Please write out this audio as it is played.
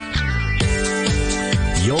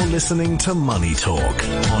You're listening to Money Talk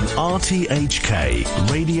on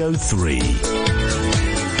RTHK Radio 3. RTHK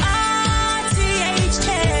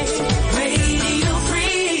Radio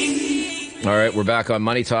 3. All right, we're back on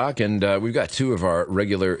Money Talk, and we've got two of our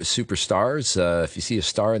regular superstars. If you see a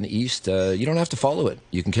star in the east, you don't have to follow it.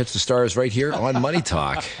 You can catch the stars right here on Money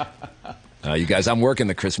Talk. You guys, I'm working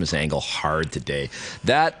the Christmas angle hard today.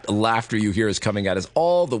 That laughter you hear is coming at us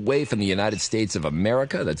all the way from the United States of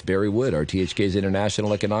America. That's Barry Wood, RTHK's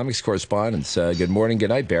international economics correspondent. Good morning, good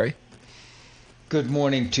night, Barry. Good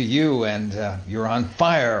morning to you, and you're on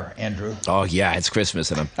fire, Andrew. Oh, yeah, it's Christmas,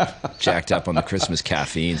 and I'm jacked up on the Christmas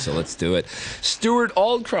caffeine, so let's do it. Stewart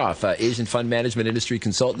Aldcroft, Asian Fund Management Industry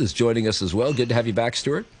Consultant, is joining us as well. Good to have you back,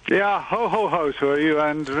 Stewart. Yeah, ho, ho, ho to you,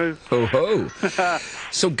 Andrew. Ho, ho.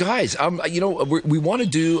 So, guys, we want to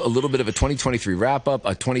do a little bit of a 2023 wrap-up,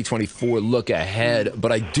 a 2024 look ahead,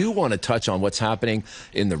 but I do want to touch on what's happening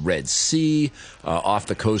in the Red Sea, off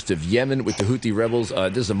the coast of Yemen with the Houthi rebels.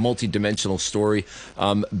 This is a multi-dimensional story.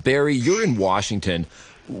 Barry, you're in Washington.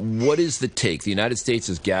 What is the take? The United States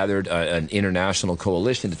has gathered an international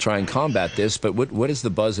coalition to try and combat this, but what is the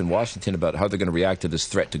buzz in Washington about how they're going to react to this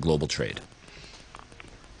threat to global trade?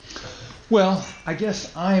 Well, I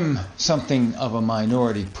guess I'm something of a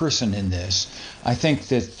minority person in this. I think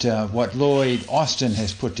that what Lloyd Austin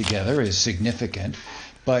has put together is significant,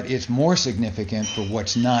 but it's more significant for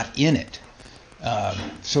what's not in it.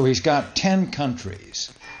 So he's got 10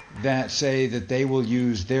 countries that say that they will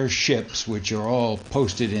use their ships, which are all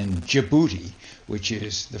posted in Djibouti, which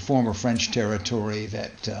is the former French territory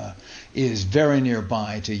that is very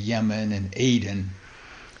nearby to Yemen and Aden.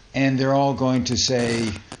 And they're all going to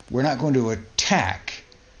say, we're not going to attack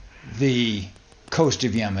the coast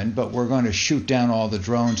of Yemen, but we're going to shoot down all the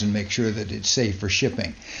drones and make sure that it's safe for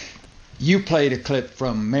shipping. You played a clip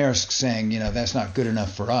from Maersk saying, that's not good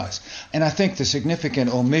enough for us. And I think the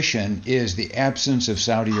significant omission is the absence of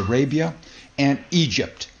Saudi Arabia and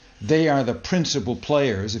Egypt. They are the principal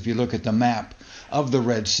players, if you look at the map of the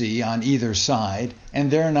Red Sea on either side,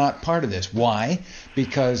 and they're not part of this. Why?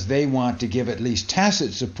 Because they want to give at least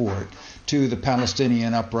tacit support to the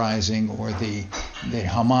Palestinian uprising or the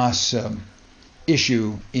Hamas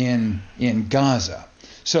issue in Gaza.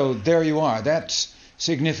 So there you are. That's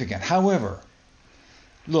significant. However,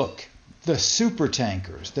 look, the super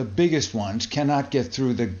tankers, the biggest ones, cannot get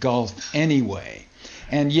through the Gulf anyway.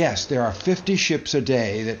 And yes, there are 50 ships a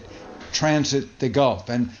day that transit the Gulf,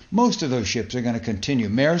 and most of those ships are going to continue.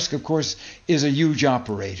 Maersk, of course, is a huge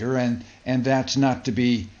operator, and that's not to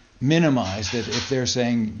be minimized that if they're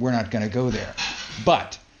saying we're not going to go there.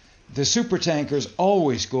 But the super tankers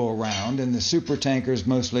always go around, and the super tankers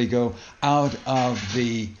mostly go out of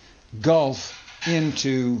the Gulf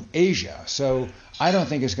into Asia. So I don't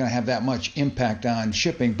think it's going to have that much impact on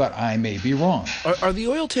shipping, but I may be wrong. Are the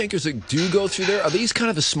oil tankers that do go through there, are these kind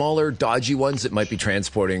of the smaller, dodgy ones that might be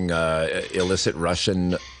transporting illicit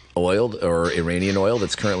Russian oil or Iranian oil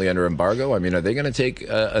that's currently under embargo? I mean, are they going to take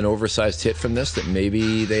an oversized hit from this that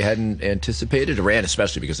maybe they hadn't anticipated? Iran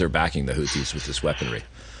especially, because they're backing the Houthis with this weaponry.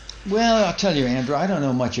 Well, I'll tell you, Andrew, I don't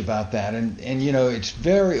know much about that. And it's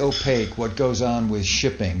very opaque what goes on with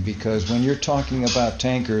shipping, because when you're talking about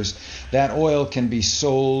tankers, that oil can be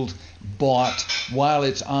sold, bought while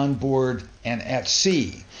it's on board and at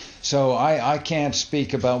sea. So I can't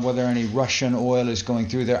speak about whether any Russian oil is going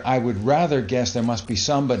through there. I would rather guess there must be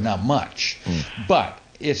some, but not much. But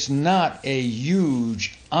it's not a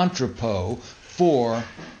huge entrepot for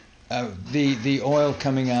the oil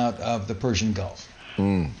coming out of the Persian Gulf.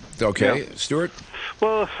 Okay, yeah. Stewart?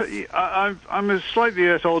 Well, I'm slightly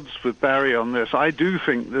at odds with Barry on this. I do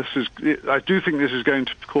think this is going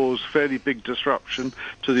to cause fairly big disruption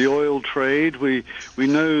to the oil trade. We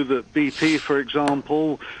know that BP, for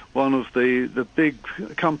example, one of the big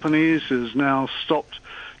companies, has now stopped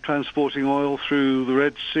transporting oil through the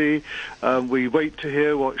Red Sea. We wait to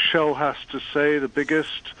hear what Shell has to say, the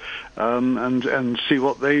biggest, and see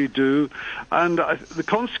what they do. And the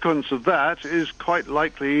consequence of that is quite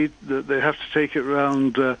likely that they have to take it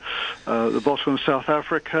around the bottom of South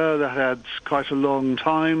Africa. That adds quite a long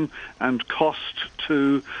time and cost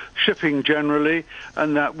to shipping generally,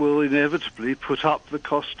 and that will inevitably put up the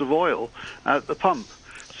cost of oil at the pump.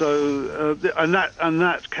 So and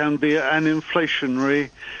that can be an inflationary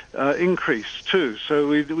increase too. So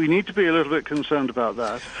we need to be a little bit concerned about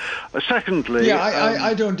that. Secondly, yeah,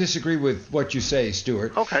 I don't disagree with what you say,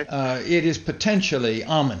 Stewart. Okay. It is potentially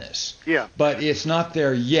ominous. Yeah. But it's not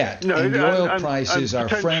there yet. No, and the oil prices are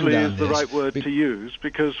friend on is the this. right word to use,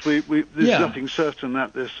 because there's nothing certain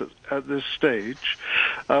at this stage.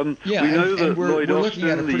 We know that we're Lloyd looking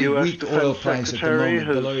at a Austin, the pretty U.S. weak oil Defense price at the Secretary,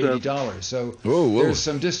 moment, below has $80. So Whoa. there's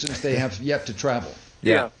some distance they have yet to travel.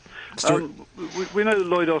 Yeah. We know that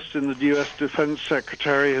Lloyd Austin, the U.S. Defense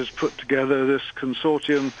Secretary, has put together this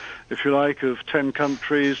consortium, if you like, of 10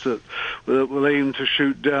 countries that will aim to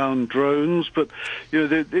shoot down drones. But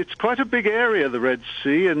it's quite a big area, the Red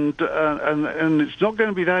Sea, and it's not going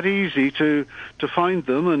to be that easy to find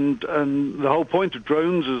them. And the whole point of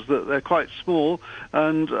drones is that they're quite small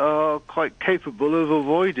and are quite capable of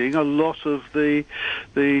avoiding a lot of the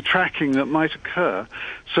tracking that might occur.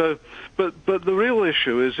 So. But the real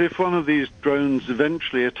issue is if one of these drones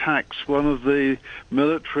eventually attacks one of the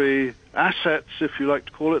military assets, if you like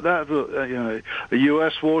to call it that, a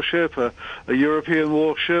U.S. warship, a European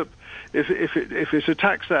warship, if it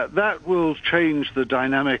attacks that will change the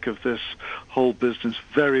dynamic of this whole business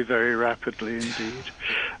very, very rapidly indeed.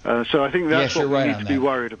 So I think that's what we need to be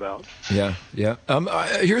worried about. Yeah.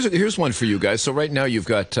 Here's one for you guys. So right now you've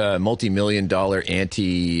got multi-million-dollar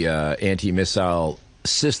anti-missile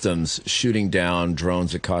systems shooting down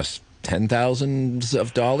drones that cost $10,000s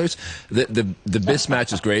of dollars. The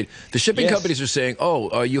mismatch is great. The shipping companies are saying,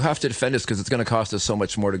 you have to defend us because it's going to cost us so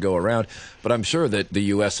much more to go around. But I'm sure that the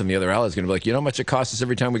U.S. and the other allies are going to be like, you know how much it costs us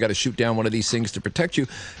every time we got to shoot down one of these things to protect you?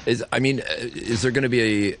 Is there going to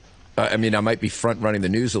be I might be front-running the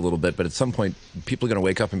news a little bit, but at some point, people are going to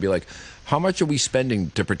wake up and be like, how much are we spending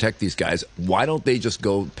to protect these guys? Why don't they just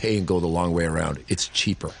go pay and go the long way around? It's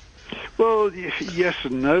cheaper. Well, yes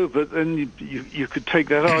and no, but then you could take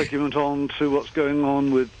that argument on to what's going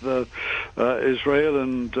on with Israel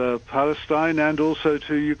and Palestine, and also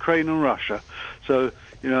to Ukraine and Russia. So,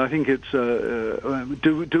 I think it's,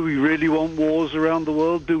 do we really want wars around the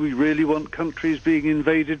world? Do we really want countries being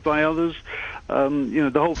invaded by others?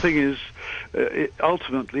 The whole thing is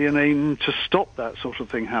ultimately an aim to stop that sort of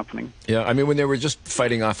thing happening. Yeah, when they were just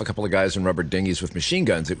fighting off a couple of guys in rubber dinghies with machine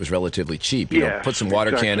guns, it was relatively cheap. You know, put some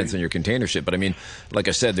water cannons in your container ship. But like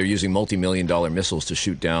I said, they're using multi-million-dollar missiles to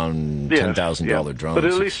shoot down $10,000 drones. But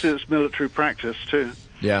at least it's military practice too.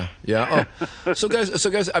 Yeah. Oh, so guys,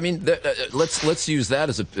 let's use that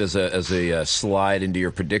as a slide into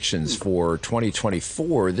your predictions for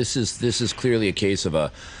 2024. This is clearly a case of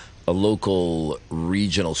a local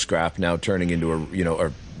regional scrap now turning into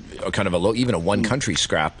a kind of even a one country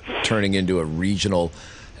scrap turning into a regional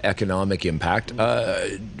economic impact.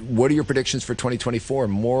 What are your predictions for 2024?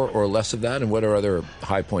 More or less of that, and what are other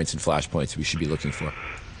high points and flash points we should be looking for?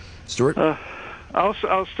 Stewart?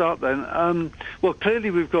 I'll start then. Well,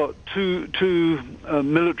 clearly we've got two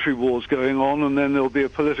military wars going on, and then there'll be a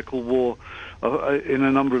political war in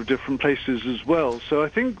a number of different places as well. So I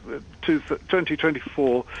think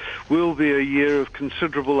 2024 will be a year of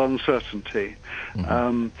considerable uncertainty.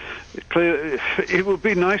 Mm-hmm. It would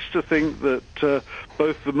be nice to think that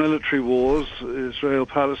both the military wars, Israel,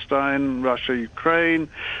 Palestine, Russia, Ukraine,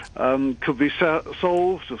 could be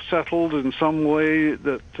solved or settled in some way,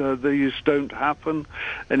 that these don't happen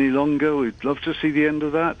any longer. We'd love to see the end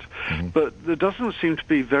of that. Mm-hmm. But there doesn't seem to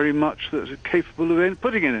be very much that's capable of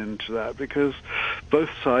putting an end to that, because both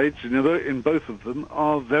sides, in both of them,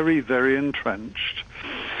 are very, very entrenched.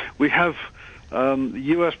 We have the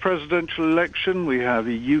U.S. presidential election, we have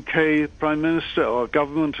a UK Prime Minister or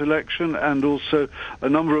government election, and also a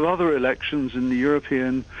number of other elections in the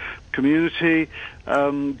European community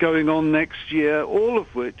going on next year, all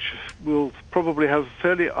of which will probably have a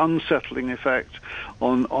fairly unsettling effect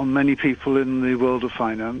on many people in the world of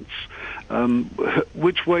finance.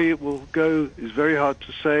 Which way it will go is very hard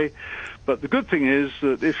to say. But the good thing is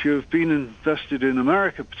that if you've been invested in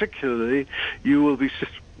America particularly, you will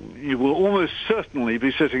almost certainly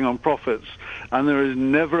be sitting on profits, and there is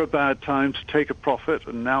never a bad time to take a profit,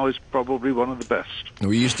 and now is probably one of the best.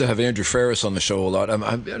 We used to have Andrew Ferris on the show a lot.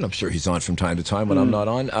 I'm sure he's on from time to time when I'm not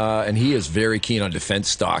on, and he is very keen on defense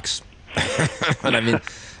stocks. And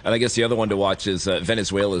I guess the other one to watch is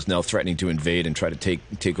Venezuela is now threatening to invade and try to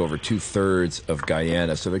take over 2/3 of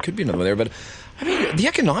Guyana, so there could be another one there. But the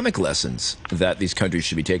economic lessons that these countries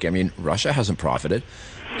should be taking. Russia hasn't profited.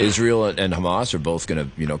 Israel and Hamas are both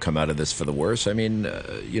going to, come out of this for the worse.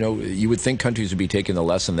 You would think countries would be taking the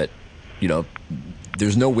lesson that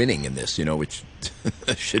there's no winning in this, which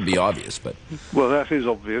should be obvious. But well, that is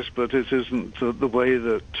obvious, but it isn't the way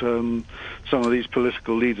that some of these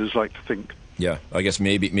political leaders like to think. Yeah, I guess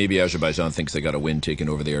maybe Azerbaijan thinks they got a win taking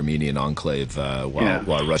over the Armenian enclave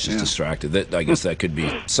while Russia's distracted. I guess that could be,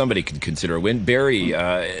 somebody could consider a win. Barry,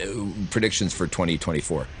 predictions for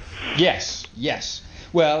 2024? Yes.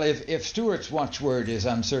 Well, if Stewart's watchword is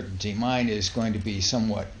uncertainty, mine is going to be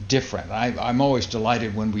somewhat different. I'm always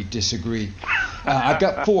delighted when we disagree. I've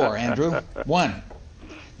got 4, Andrew. 1,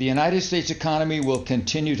 the United States economy will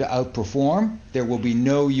continue to outperform. There will be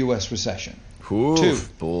no U.S. recession. Ooh, 2,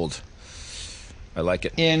 bold. I like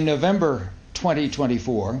it. In November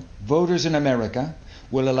 2024, voters in America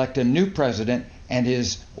will elect a new president, and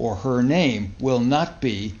his or her name will not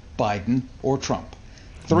be Biden or Trump.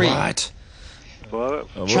 3, What?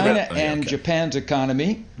 China and Japan's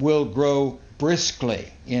economy will grow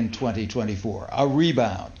briskly in 2024, a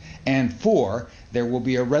rebound. And 4, there will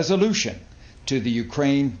be a resolution to the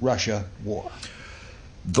Ukraine-Russia war.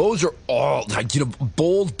 Those are all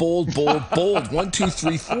bold. 1, 2,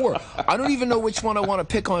 3, 4. I don't even know which one I want to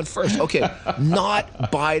pick on first. Okay,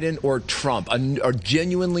 not Biden or Trump. A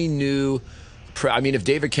genuinely new. If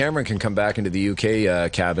David Cameron can come back into the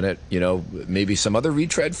UK cabinet, maybe some other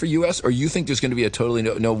retread for US, or you think there's going to be a totally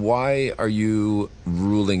no? Why are you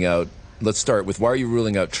ruling out? Let's start with, why are you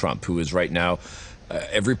ruling out Trump, who is right now,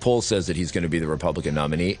 every poll says that he's going to be the Republican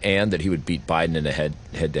nominee and that he would beat Biden in a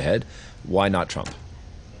head-to-head. Why not Trump?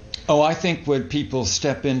 Oh, I think when people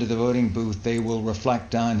step into the voting booth, they will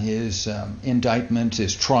reflect on his indictment,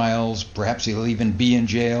 his trials. Perhaps he'll even be in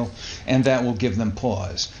jail, and that will give them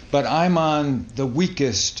pause. But I'm on the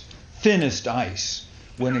weakest, thinnest ice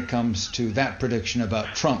when it comes to that prediction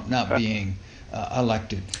about Trump not being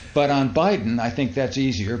elected. But on Biden, I think that's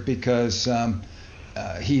easier because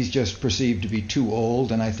he's just perceived to be too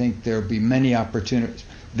old, and I think there'll be many opportunities.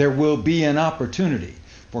 There will be an opportunity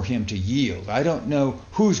for him to yield. I don't know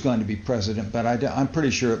who's going to be president, but I'm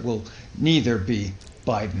pretty sure it will neither be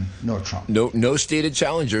Biden nor Trump. No stated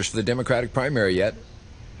challengers for the Democratic primary yet.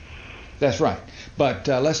 That's right. But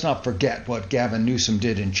let's not forget what Gavin Newsom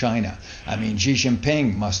did in China. Xi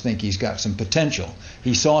Jinping must think he's got some potential.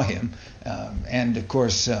 He saw him. And, of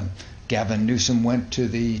course, Gavin Newsom went to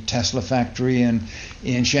the Tesla factory in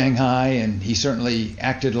Shanghai, and he certainly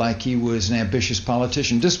acted like he was an ambitious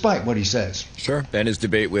politician, despite what he says. Sure. And his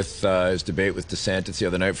debate with DeSantis the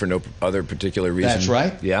other night for no other particular reason. That's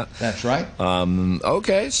right. Yeah. That's right.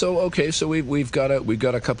 So we've got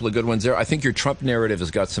a couple of good ones there. I think your Trump narrative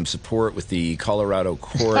has got some support with the Colorado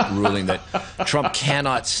court ruling that Trump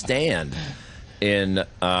cannot stand in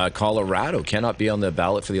Colorado, cannot be on the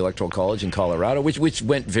ballot for the Electoral College in Colorado, which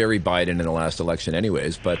went very Biden in the last election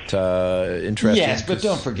anyways, but interesting. Yes, but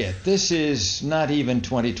don't forget, this is not even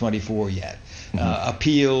 2024 yet.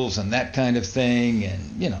 Appeals and that kind of thing,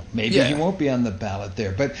 and, maybe he won't be on the ballot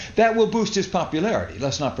there, but that will boost his popularity.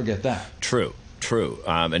 Let's not forget that. True.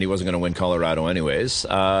 And he wasn't going to win Colorado anyways.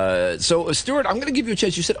 So, Stewart, I'm going to give you a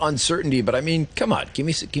chance. You said uncertainty, but come on, give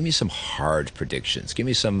me some hard predictions. Give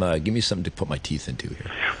me something to put my teeth into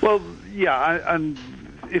here. Well, yeah, and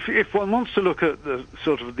if one wants to look at the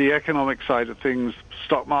sort of the economic side of things,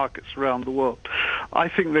 stock markets around the world, I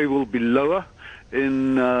think they will be lower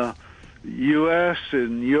in U.S.,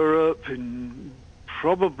 in Europe,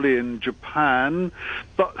 probably in Japan,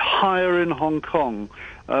 but higher in Hong Kong.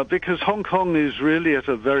 Because Hong Kong is really at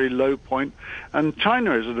a very low point, and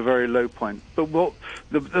China is at a very low point. But what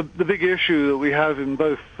the big issue that we have in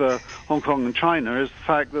both Hong Kong and China is the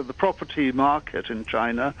fact that the property market in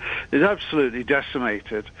China is absolutely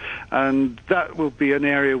decimated, and that will be an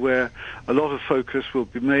area where a lot of focus will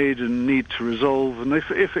be made and need to resolve. And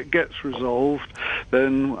if it gets resolved,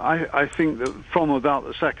 then I think that from about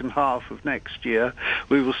the second half of next year,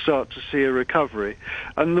 we will start to see a recovery.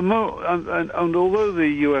 And although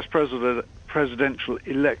the U.S. presidential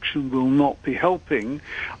election will not be helping,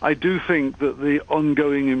 I do think that the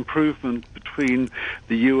ongoing improvement between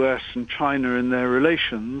the U.S. and China in their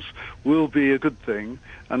relations will be a good thing,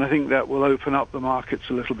 and I think that will open up the markets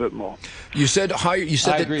a little bit more. You said higher. You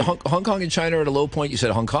said that Hong Kong and China are at a low point. You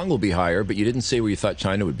said Hong Kong will be higher, but you didn't say where you thought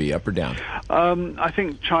China would be, up or down. I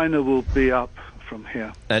think China will be up from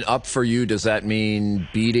here. And up for you, does that mean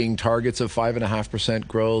beating targets of 5.5%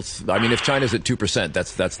 growth? If China's at 2%,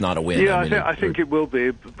 that's not a win. Yeah, I think it will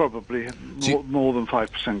be probably more than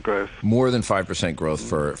 5% growth. More than 5% growth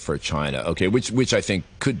for China. Okay, which I think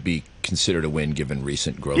could be considered a win given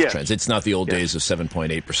recent growth trends. It's not the old days of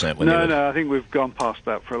 7.8%. No, I think we've gone past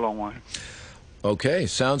that for a long way. Okay,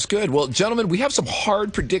 sounds good. Well, gentlemen, we have some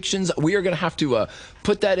hard predictions. We are going to have to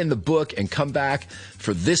put that in the book and come back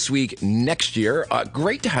for this week next year.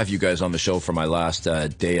 Great to have you guys on the show for my last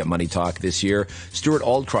day at Money Talk this year. Stewart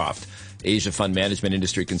Aldcroft, Asia Fund Management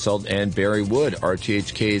Industry Consultant, and Barry Wood,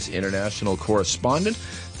 RTHK's international correspondent.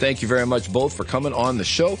 Thank you very much both for coming on the show.